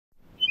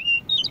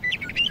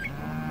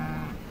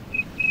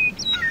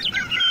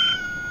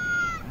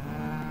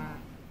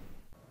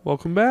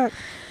Welcome back.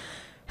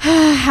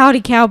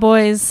 Howdy,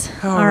 cowboys.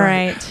 All All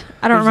right.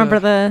 I don't remember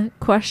the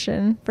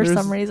question for there's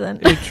some reason.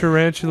 A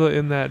tarantula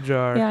in that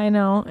jar. Yeah, I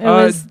know. It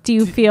was, do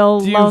you feel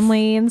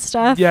lonely and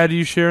stuff? Yeah, do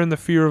you share in the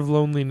fear of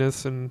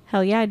loneliness and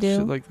hell yeah, I do.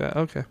 shit like that?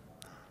 Okay.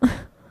 Is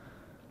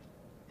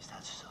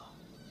that so?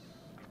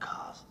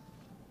 Because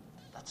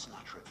that's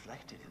not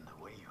reflected in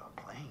the way you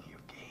are playing your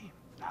game.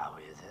 Now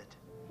is it?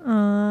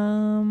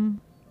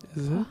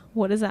 Is it?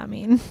 What does that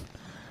mean?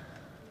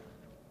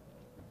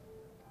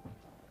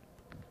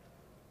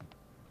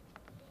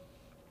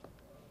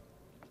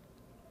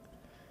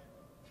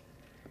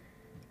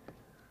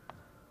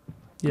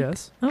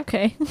 Yes.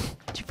 Okay.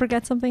 Did you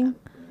forget something?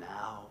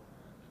 Now,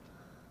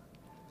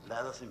 let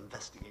us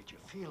investigate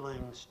your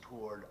feelings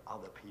toward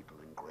other people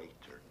in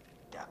greater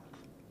depth.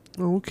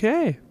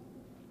 Okay.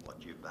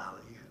 What you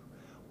value,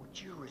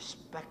 what you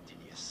respect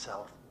in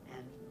yourself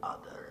and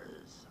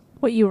others.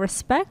 What you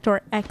respect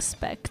or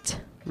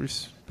expect?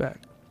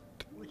 Respect.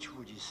 Which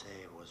would you say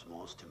was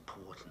most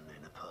important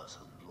in a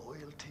person,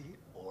 loyalty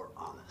or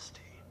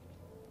honesty?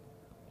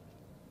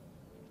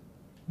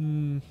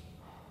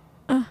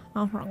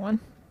 Oh, wrong one.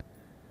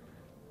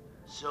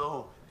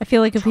 So, I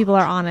feel like if people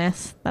are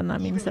honest, then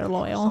that means even they're if you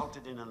loyal.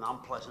 resulted in an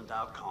unpleasant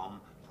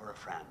outcome for a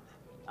friend.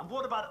 And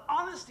what about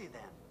honesty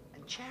then?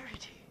 And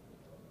charity?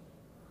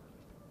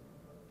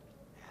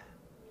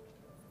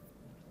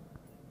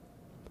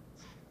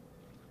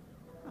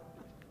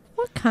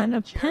 What kind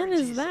of pen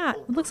Charity's is that?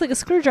 open. It looks like a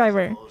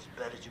screwdriver. I suppose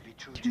better to be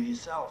true to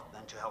yourself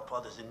than to help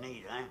others in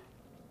need,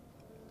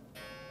 eh?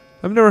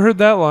 I've never heard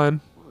that line.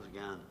 Once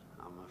again,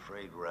 I'm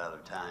afraid we're out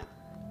of time.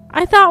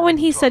 I thought when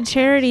he said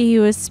charity, he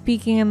was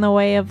speaking in the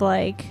way of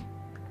like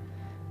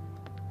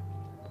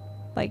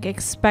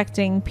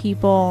expecting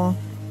people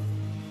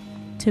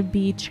to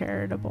be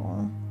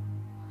charitable.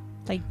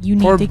 Like you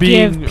need Or to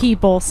being- give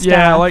people stuff.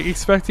 Yeah, like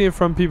expecting it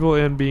from people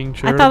and being I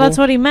charitable. thought that's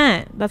what he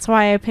meant. That's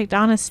why I picked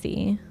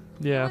honesty.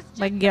 Yeah.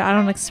 Like, yeah, I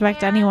don't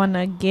expect anyone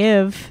to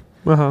give.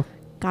 Uh-huh.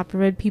 God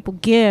forbid people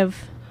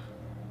give.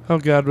 Oh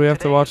god, we have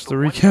to watch the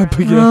recap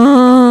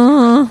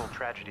again.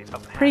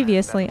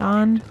 Previously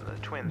on.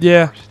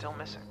 Yeah.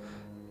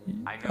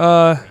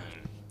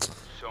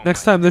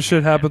 Next time this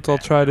shit happens, I'll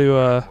try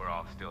to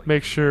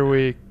make sure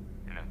we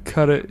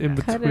cut it in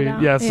Cut it between.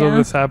 out, Yeah, so yeah.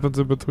 this happens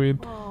in between.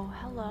 Oh,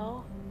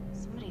 hello.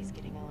 Somebody's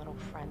getting a little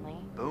friendly.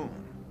 Boom.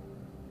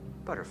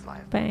 Butterfly.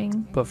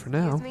 Bang. But for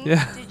now, Excuse me?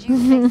 yeah. Did you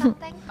say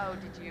something? Oh,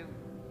 did you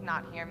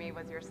not hear me?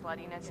 Was your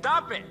sluttiness?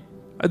 Stop it!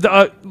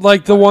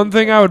 Like the one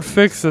thing I would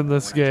fix in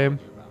this game.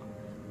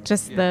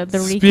 Just the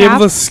Just recap. be able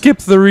to skip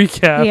the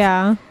recap.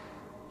 Yeah.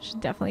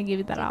 Should definitely give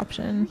you that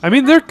option. I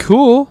mean, they're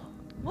cool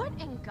What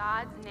in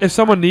God's name? if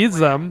someone needs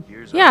them.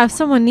 Yeah, if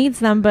someone needs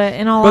them, but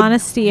in all But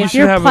honesty, you if should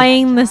you're have a-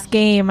 playing this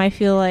game, I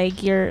feel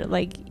like you're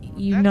like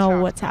you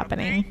know what's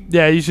happening.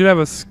 Yeah, you should have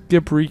a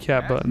skip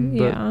recap button.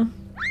 But Yeah.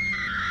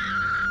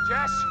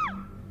 Jess!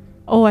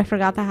 Oh, I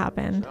forgot that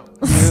happened.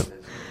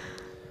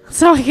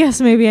 So I guess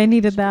maybe I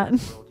needed that.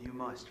 You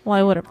must Well,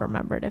 I would have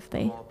remembered if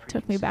they all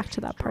took me back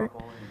to that part.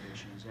 drop all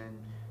inhibitions, and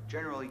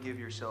generally give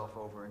yourself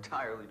over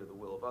entirely to the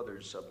will of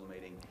others,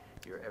 sublimating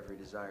your every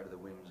desire to the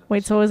whims of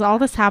Wait, so is all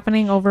this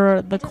happening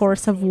over the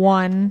course of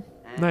one?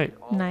 and Night.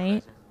 all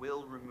Night. present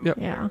will remove Yep.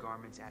 their Yeah.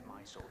 garments at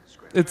my sole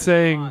discretion. it's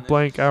saying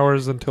blank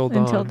hours until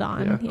dawn. Until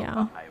dawn, yeah.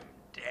 I'm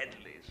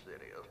deadly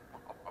serious.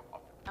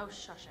 Oh,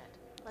 shush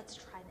it. Let's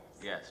try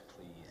this. Yes,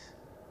 please.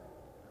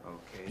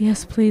 Okay.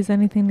 Yes, please,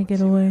 anything to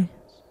get away.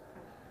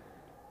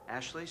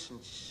 Ashley,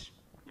 since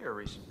you're a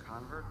recent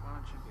convert, why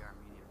don't you be our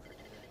medium for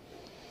today?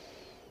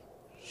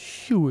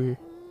 Sure.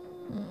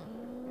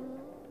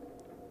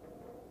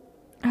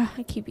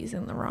 I keep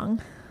using the wrong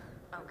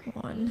Okay.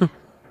 one.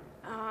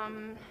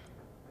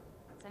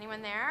 Is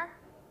anyone there?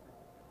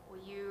 Will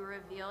you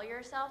reveal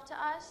yourself to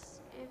us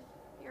if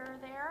you're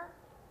there?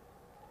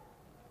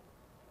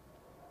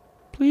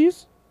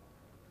 Please?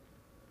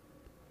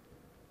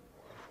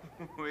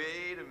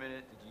 Wait a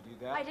minute, did you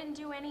do that? I didn't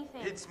do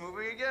anything. It's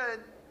moving again.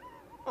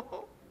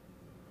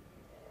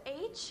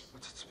 H?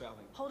 What's it spelling?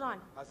 Hold on.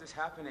 How's this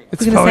happening?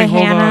 It's I was gonna say spelling,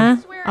 hold on. Hannah.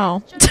 I swear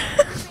Oh. it's just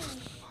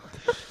moving.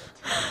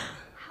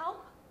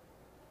 Help?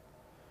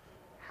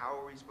 How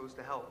are we supposed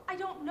to help? I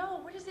don't know.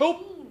 What does it Help.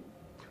 mean?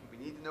 We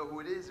need to know who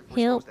it is if we're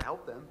Help. supposed to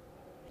help them.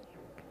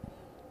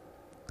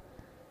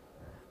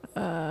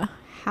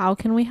 How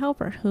can we help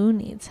her? Who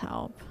needs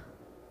help?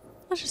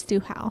 Let's just do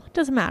how.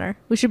 Doesn't matter.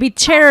 We should be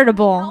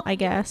charitable, help I you?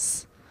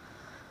 guess.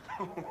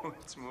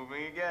 It's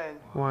moving again.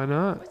 Why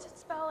not? What's it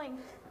spelling?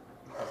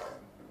 It's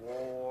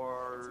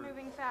War.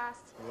 moving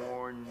fast.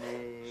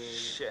 Warning.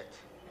 Shit.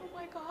 Oh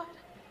my god.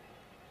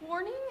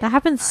 Warning? That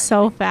happens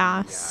so I think we,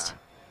 fast.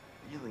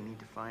 Really need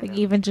to find Like out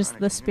even who's just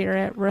trying the to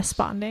spirit communicate with us.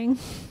 responding.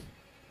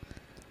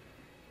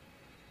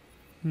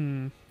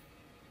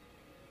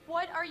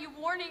 What are you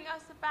warning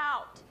us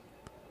about?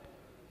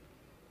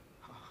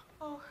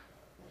 Oh,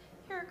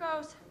 here it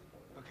goes.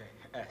 Okay,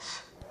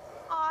 S.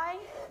 I,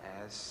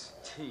 S.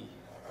 T.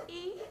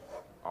 E,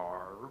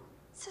 R.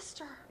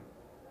 sister.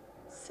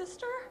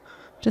 Sister?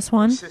 Just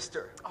one?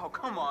 Sister. Oh,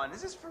 come on.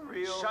 Is this for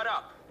real? Shut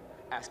up.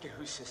 Ask her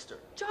whose sister.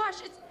 Josh,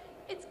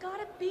 it's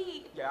gotta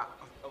be. Yeah,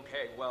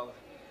 okay, well,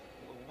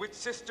 which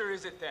sister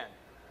is it then?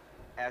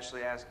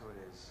 Ashley, ask who it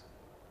is.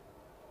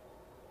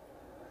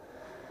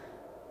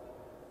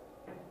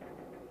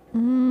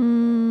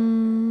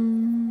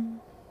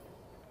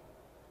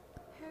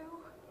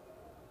 Who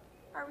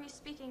are we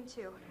speaking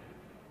to?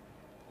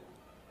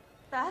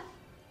 Beth?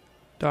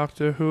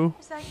 Doctor Who.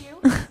 Is that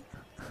you?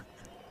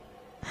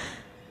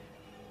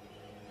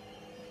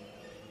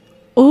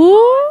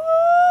 Ooh.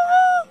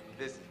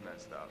 This is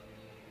messed up.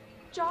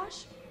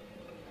 Josh?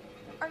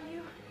 Are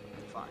you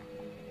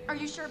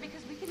Fine. sure?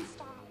 Because we can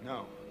stop.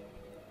 No.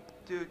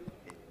 Dude,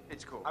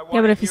 it's cool. I Yeah,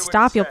 wanna but if you hear what it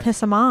stop, you'll says.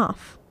 piss him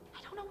off.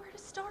 I don't know where to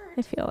start.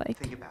 I feel like.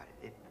 Think about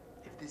it.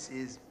 If this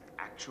is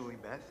actually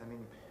Beth, I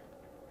mean,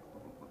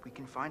 we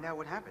can find out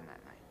what happened that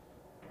night.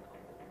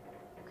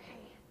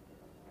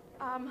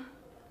 Okay.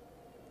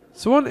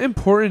 So one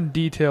important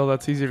detail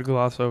that's easy to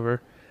gloss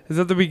over is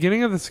at the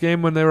beginning of this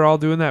game when they were all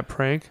doing that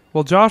prank,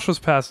 well, Josh was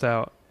passed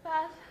out, Beth.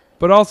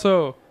 but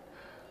also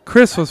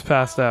Chris was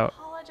passed out.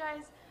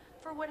 Apologize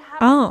for what happened.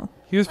 Oh.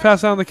 He was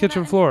passed out on the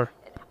kitchen floor.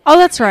 Oh,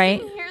 that's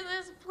right. If you hear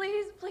this,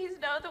 please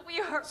know that we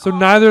are. So all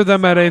neither of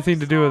them had so anything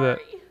to do with it.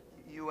 sorry.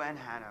 You and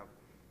Hannah.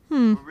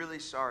 Hmm. We're really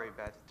sorry,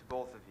 Beth, to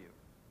both of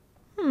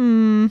you.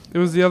 Hmm. It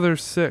was the other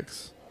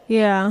 6.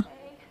 Yeah.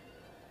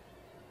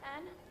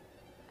 N.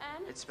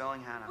 It's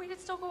spelling Hannah. Wait,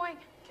 it's still going.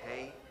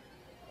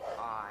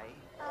 K-I.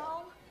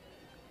 L.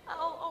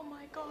 Oh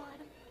my God.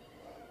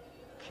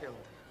 Killed.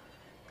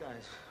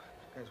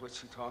 Guys, what's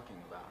she talking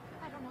about?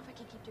 I don't know if I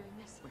can keep doing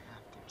this. We have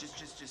to.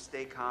 Just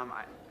stay calm.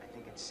 I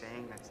think it's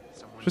saying that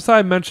someone. Just thought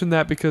I mentioned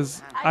that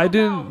because I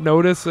didn't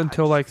notice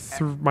until like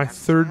my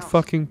third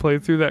fucking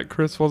playthrough that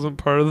Chris wasn't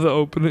part of the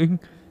opening.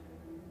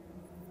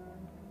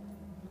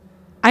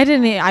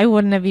 I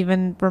wouldn't have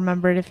even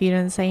remembered if you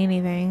didn't say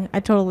anything. I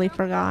totally Who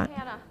forgot. killed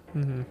Hannah?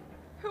 Mm-hmm.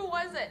 Who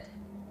was it?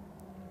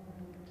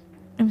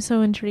 I'm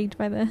so intrigued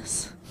by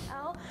this.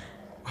 L.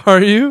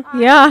 Are you?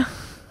 Yeah.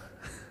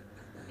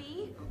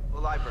 B. The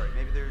library.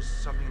 Maybe there's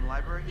something in the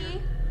library P.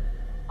 here?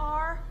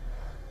 R.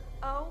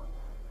 O.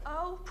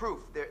 O. Proof.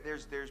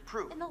 There's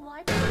proof. In the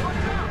library.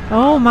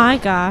 Oh, Oh my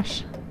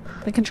gosh.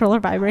 The controller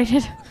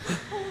vibrated. no.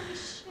 Holy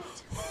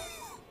shit.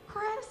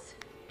 Chris.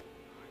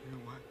 You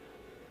know what?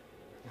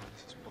 No,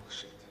 this is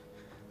bullshit.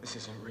 This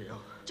isn't real.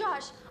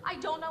 Josh, I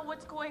don't know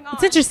what's going on.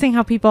 It's interesting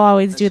how people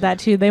always do that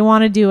too. They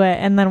want to do it,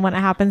 and then when it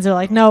happens, they're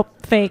like, nope,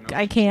 fake.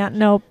 I can't.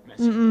 Nope.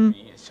 Messing with Mm-mm.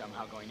 me is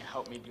somehow going to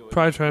help me do it.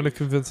 Probably trying to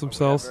convince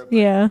themselves. Whatever, but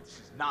Yeah. This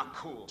is not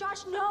cool.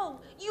 Josh, no.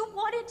 You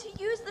wanted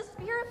to use the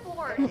spirit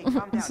board. Hey, calm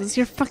down. This is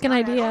your fucking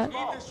idea. I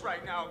need this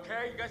right now,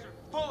 okay? You guys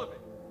are full of it.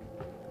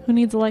 Who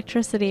needs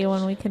electricity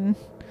when we can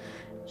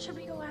Should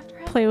we go after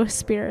him? play with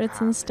spirits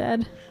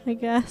instead? I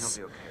guess.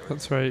 He'll be okay.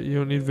 That's right. You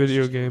don't need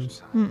video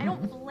games. I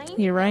don't blame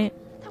you. You're right.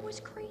 That was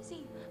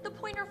crazy. The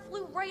pointer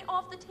flew right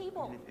off the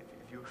table.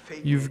 If you were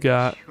faking You've it,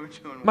 got you were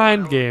doing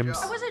mind well. games.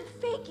 I wasn't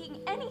faking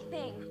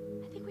anything.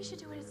 I think we should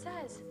do what it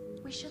says.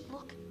 We should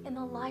look in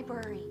the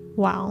library.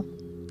 Wow.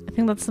 I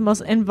think that's the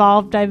most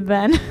involved I've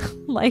been.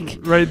 Like,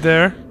 Right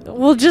there.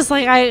 well, just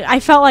like I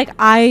felt like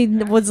I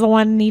was the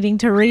one needing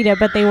to read it,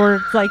 but they were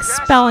like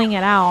spelling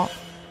it out.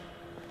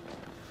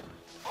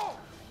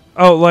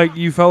 Oh, like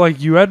you felt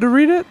like you had to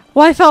read it?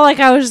 Well, I felt like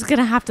I was just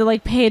gonna have to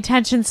like pay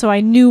attention so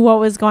I knew what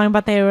was going,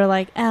 but they were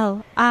like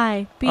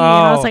L-I-B, and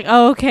I was Oh. like,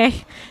 oh,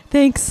 okay,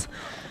 thanks.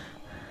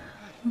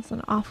 That's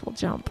an awful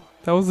jump.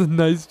 That was a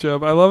nice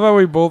job. I love how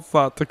we both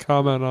thought to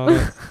comment on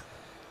it.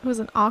 It was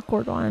an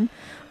awkward one.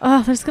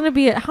 There's gonna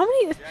be how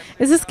many?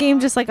 Is this game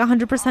just like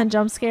 100%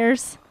 jump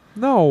scares?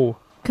 No.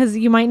 Because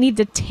you might need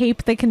to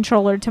tape the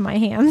controller to my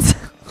hands.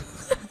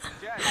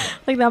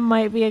 Like that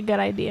might be a good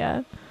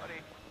idea.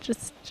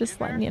 Just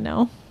letting you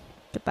know.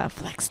 Get that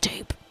flex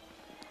tape.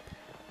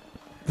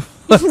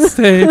 Flex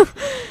tape.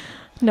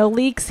 No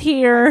leaks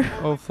here.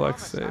 Oh,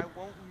 flex tape. I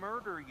won't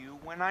murder you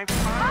when I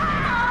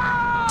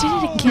find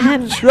Did it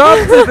again.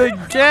 Dropped it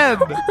again.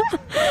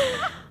 That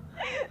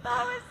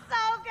was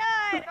so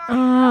good.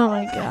 Oh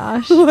my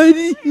gosh. Why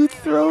do you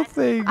throw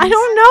things? I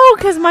don't know,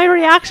 because my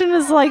reaction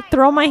is like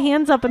throw my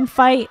hands up and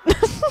fight.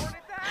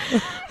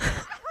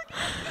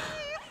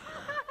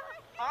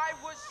 I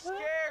was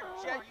scared,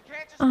 Jen. You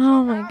can't just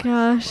Oh my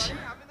gosh.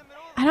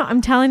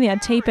 I'm telling you,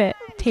 tape it.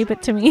 Tape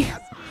it to me. If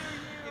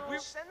you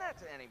send that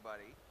to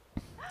anybody,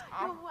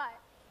 For what?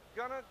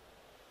 gonna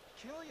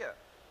kill you.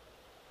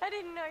 I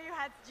didn't know you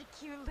had such a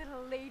cute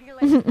little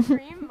ladylike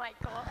dream,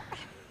 Michael.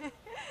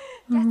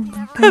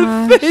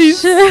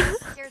 Gosh.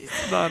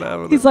 It's not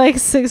having He's it. like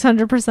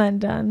 600%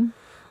 done.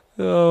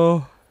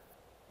 Oh.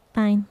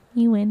 Fine,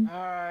 you win. All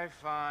right,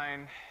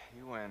 fine.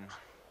 You win.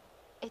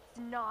 It's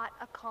not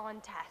a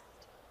contest,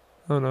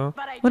 Oh no.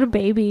 but I What a do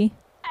baby.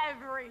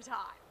 every time.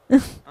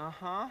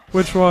 Uh-huh.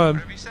 Which one?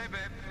 Whatever you say,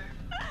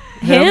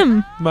 babe.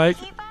 Him. Mike?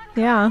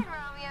 Yeah. Romeo,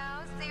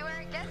 see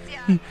where it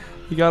gets you.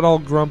 He got all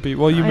grumpy.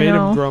 Well, you I made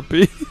know. him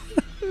grumpy.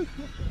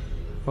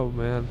 Oh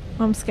man.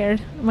 I'm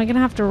scared. Am I going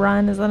to have to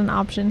run? Is that an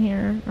option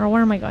here? Or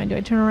where am I going? Do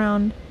I turn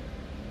around?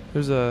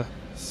 There's a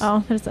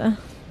Oh, there's a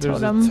There's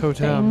a totem.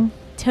 totem. Thing.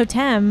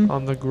 totem.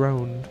 on the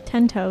ground.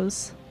 10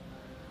 toes.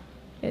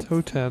 It's,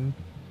 Totem.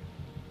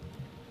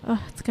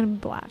 oh, it's gonna be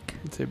black.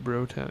 It's a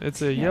brotem.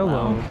 It's a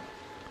yellow.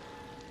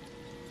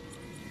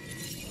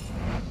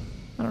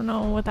 I don't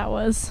know what that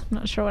was. I'm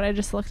not sure what I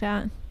just looked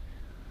at.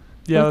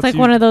 Yeah, It's that's like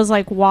one of those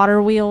like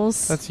water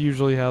wheels. That's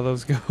usually how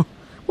those go.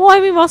 Well, I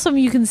mean, most of them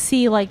you can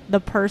see like the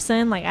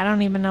person. Like I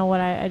don't even know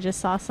what I just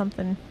saw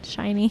something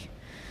shiny,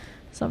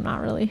 so I'm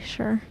not really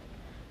sure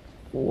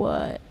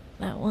what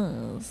that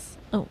was.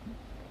 Oh,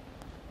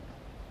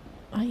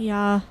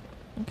 yeah.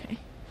 Okay.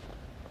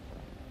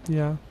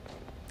 Yeah.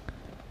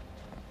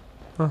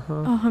 Uh-huh.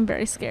 Oh, I'm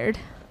very scared.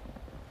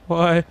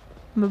 Why?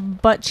 My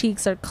butt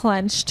cheeks are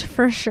clenched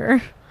for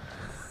sure.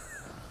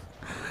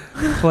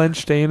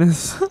 Clenched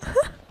anus.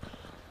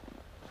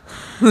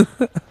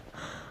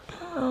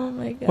 Oh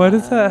my god. What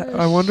is that?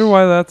 I wonder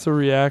why that's a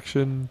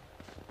reaction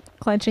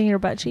Clenching your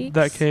butt cheeks.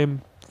 that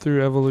came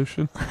through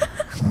evolution.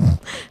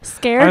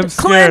 Scared. I'm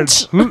scared.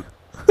 Clench.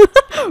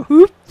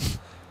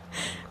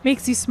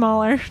 Makes you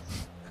smaller.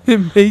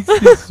 It makes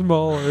you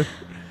smaller.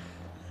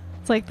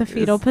 It's like the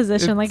fetal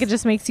position. Like it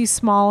just makes you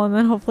small, and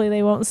then hopefully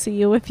they won't see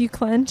you if you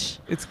clench.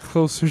 It's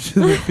closer to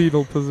the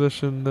fetal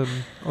position than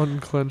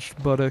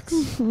unclenched buttocks.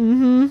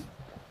 Mm-hmm.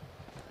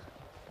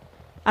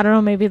 I don't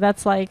know. Maybe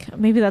that's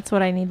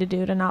what I need to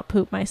do to not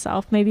poop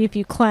myself. Maybe if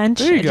you clench,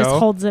 There you it just go.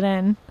 holds it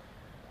in,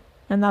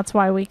 and that's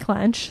why we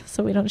clench,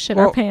 so we don't shit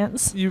our Well,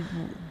 pants. You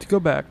go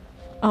back.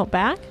 Oh,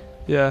 back?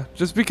 Yeah,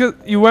 just because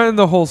you went in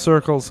the whole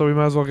circle, so we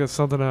might as well get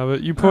something out of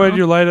it. You pointed Oh.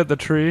 your light at the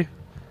tree,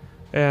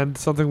 and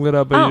something lit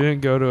up, but Oh. you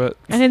didn't go to it.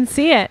 I didn't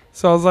see it.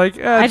 So I was like,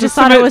 I just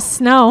to thought it ma- was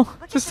snow.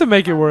 just to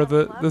make it worth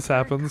it. This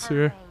happens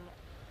here.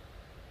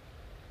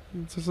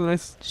 It's just a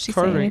nice Did she say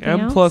carving. anything M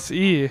else? plus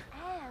E. M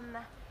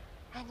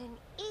and an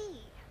E.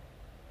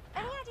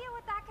 Any idea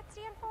what that could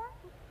stand for?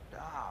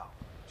 Ah,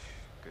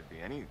 could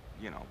be any,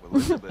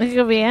 Elizabeth. It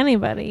could be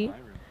anybody.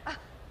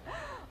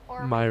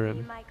 Or Myron.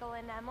 maybe Michael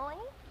and Emily?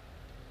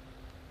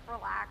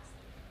 Relax.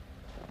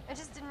 I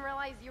just didn't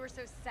realize you were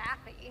so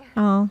sappy.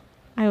 Oh,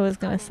 I was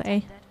gonna Pun say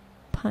intended.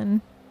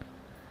 pun.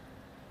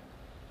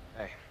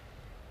 Hey,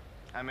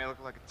 I may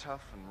look like a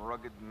tough and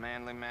rugged,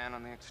 manly man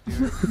on the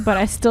exterior. But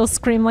I still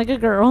scream like a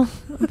girl,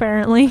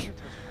 apparently.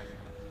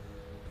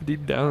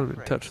 Deep down,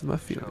 it touches my Show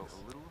feelings.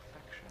 a little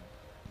affection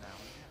now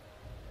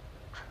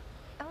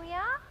and Oh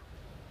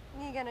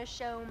yeah? You gonna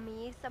show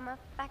me some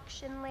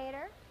affection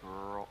later? then.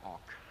 Girl, all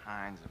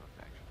kinds of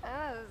affection.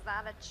 Oh, is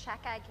that a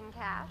check I can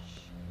cash?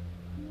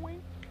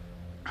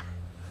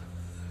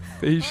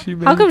 Face she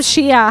made. How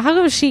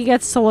come she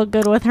gets to look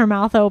good with her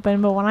mouth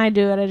open, but when I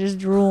do it, I just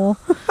drool?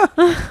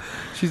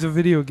 She's a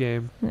video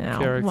game No,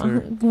 character.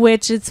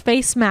 which it's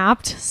face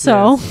mapped,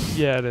 so Yes.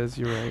 Yeah, it is.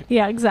 You're right.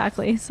 yeah,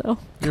 exactly. So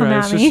You're come right.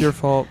 at It's me. just your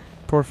fault.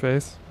 Poor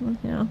face.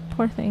 Yeah,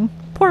 poor thing.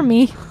 Poor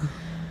me.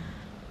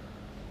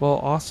 Well,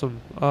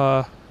 awesome.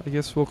 I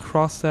guess we'll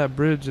cross that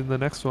bridge in the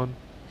next one.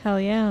 Hell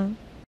yeah.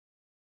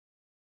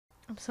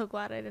 I'm so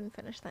glad I didn't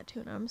finish that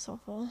tuna. I'm so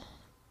full.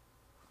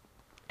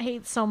 I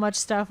ate so much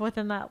stuff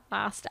within that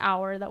last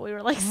hour that we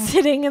were like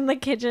sitting in the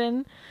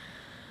kitchen.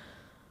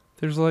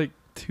 There's like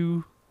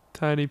 2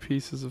 tiny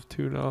pieces of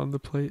tuna on the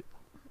plate.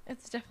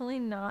 It's definitely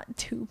not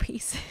 2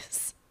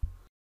 pieces.